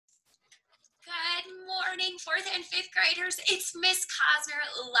morning, 4th and 5th graders. It's Miss Cosner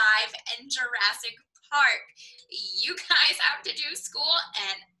live in Jurassic Park. You guys have to do school,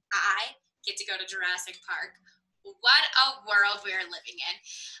 and I get to go to Jurassic Park. What a world we're living in.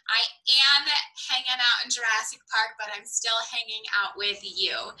 I am hanging out in Jurassic Park, but I'm still hanging out with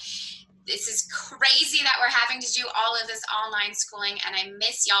you. This is crazy that we're having to do all of this online schooling, and I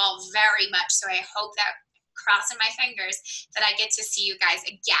miss y'all very much. So I hope that, crossing my fingers, that I get to see you guys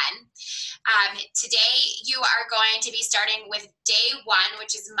again. Today you are going to be starting with day 1,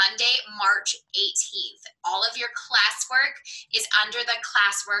 which is Monday, March 18th. All of your classwork is under the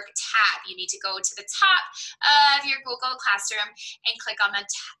classwork tab. You need to go to the top of your Google Classroom and click on the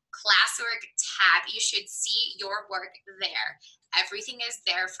classwork tab. You should see your work there. Everything is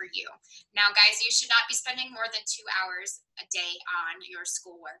there for you. Now, guys, you should not be spending more than 2 hours a day on your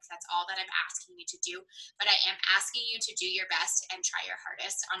schoolwork. That's all that I'm asking you to do. But I am asking you to do your best and try your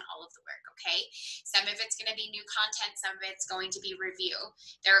hardest on all of the work, okay? Some of it's going to be new content. Some of it's going to be review.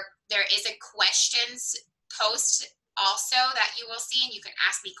 There is a questions post also that you will see, and you can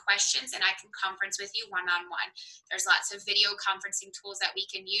ask me questions and I can conference with you one-on-one. There's lots of video conferencing tools that we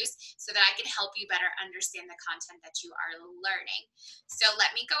can use so that I can help you better understand the content that you are learning. So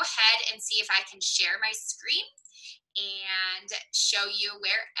let me go ahead and see if I can share my screen and show you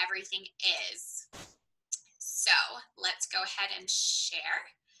where everything is. So let's go ahead and share.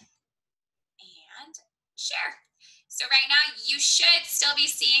 So right now you should still be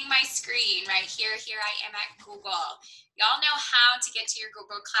seeing my screen right here. Here I am at Google. Y'all know how to get to your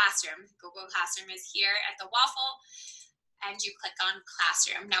Google Classroom. Google Classroom is here at the waffle and you click on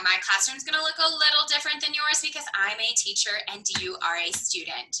Classroom. Now my classroom is going to look a little different than yours because I'm a teacher and you are a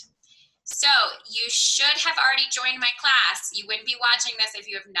student. So you should have already joined my class. You wouldn't be watching this if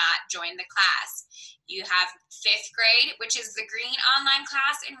you have not joined the class. You have 5th grade, which is the green online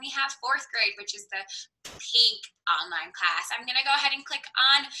class, and we have 4th grade, which is the pink online class. I'm gonna go ahead and click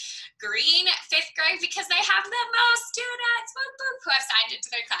on green 5th grade because they have the most students who have signed into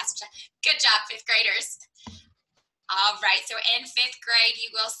their class. Good job, 5th graders. All right, so in 5th grade,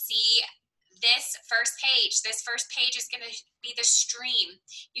 you will see this first page. This first page is going to be the stream.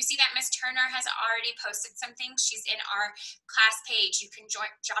 You see that Miss Turner has already posted something. She's in our class page. You can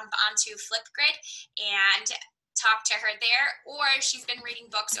jump onto Flipgrid and talk to her there, or she's been reading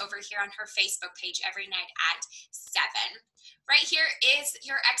books over here on her Facebook page every night at 7. Right here is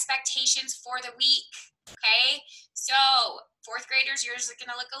your expectations for the week, okay? So 4th graders, yours are going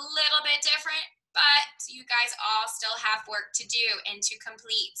to look a little bit different, but you guys all still have work to do and to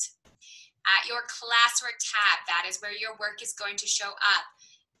complete. At your classwork tab, that is where your work is going to show up.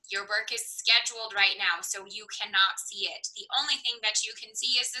 Your work is scheduled right now, so you cannot see it. The only thing that you can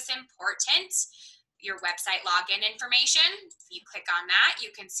see is this important, your website login information. If you click on that,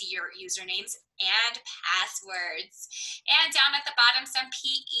 you can see your usernames and passwords. And down at the bottom, some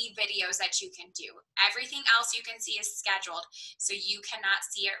PE videos that you can do. Everything else you can see is scheduled, so you cannot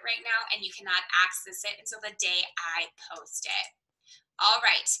see it right now, and you cannot access it until the day I post it. All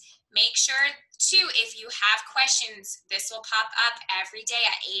right, make sure too, if you have questions, this will pop up every day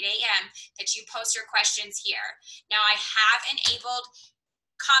at 8 a.m. that you post your questions here. Now I have enabled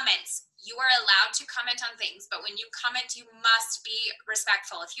comments. You are allowed to comment on things, but when you comment, you must be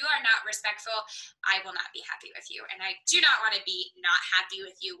respectful. If you are not respectful, I will not be happy with you. And I do not want to be not happy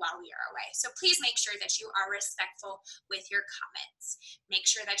with you while we are away. So please make sure that you are respectful with your comments. Make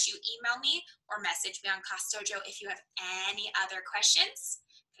sure that you email me or message me on Class Dojo if you have any other questions.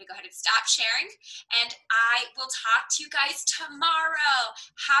 I'm gonna go ahead and stop sharing, and I will talk to you guys tomorrow.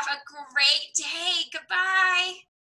 Have a great day. Goodbye.